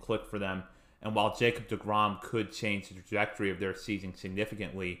didn't click for them. And while Jacob deGrom could change the trajectory of their season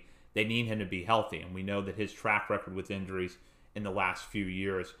significantly, they need him to be healthy. And we know that his track record with injuries in the last few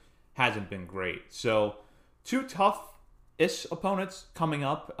years hasn't been great. So 2 tough-ish opponents coming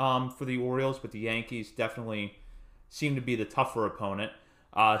up for the Orioles, but the Yankees definitely seem to be the tougher opponent.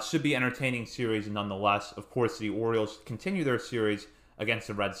 Should be entertaining series nonetheless. Of course, the Orioles continue their series against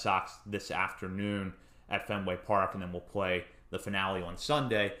the Red Sox this afternoon at Fenway Park, and then we'll play the finale on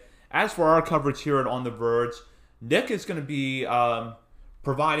Sunday. As for our coverage here at On the Verge, Nick is going to be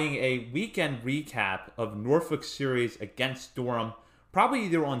providing a weekend recap of Norfolk's series against Durham, probably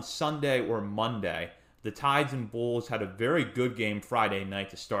either on Sunday or Monday. The Tides and Bulls had a very good game Friday night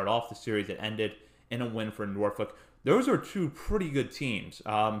to start off the series. It ended in a win for Norfolk. Those are 2 pretty good teams.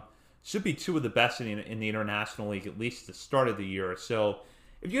 Should be 2 of the best in the International League, at least at the start of the year. So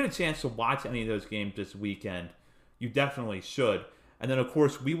if you get a chance to watch any of those games this weekend, you definitely should. And then, of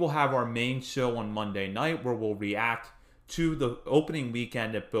course, we will have our main show on Monday night, where we'll react to the opening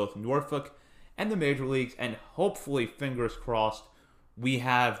weekend at both Norfolk and the Major Leagues. And hopefully, fingers crossed, we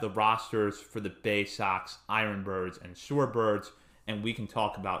have the rosters for the Bay Sox, Ironbirds, and Shorebirds, and we can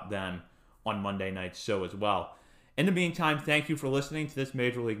talk about them on Monday night's show as well. In the meantime, thank you for listening to this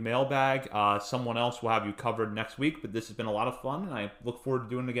Major League Mailbag. Someone else will have you covered next week, but this has been a lot of fun, and I look forward to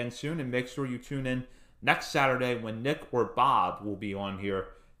doing it again soon. And make sure you tune in next Saturday when Nick or Bob will be on here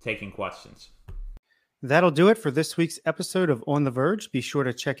taking questions. That'll do it for this week's episode of On the Verge. Be sure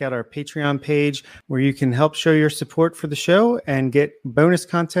to check out our Patreon page, where you can help show your support for the show and get bonus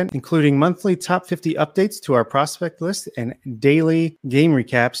content, including monthly top 50 updates to our prospect list and daily game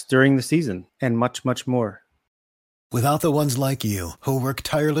recaps during the season, and much, much more. Without the ones like you, who work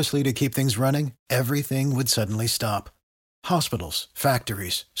tirelessly to keep things running, everything would suddenly stop. Hospitals,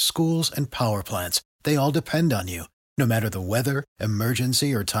 factories, schools, and power plants, they all depend on you. No matter the weather,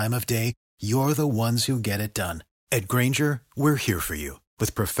 emergency, or time of day, you're the ones who get it done. At Grainger, we're here for you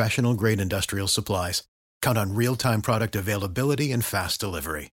with professional-grade industrial supplies. Count on real-time product availability and fast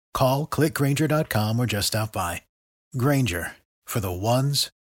delivery. Call, click Grainger.com, or just stop by. Grainger, for the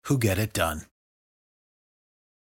ones who get it done.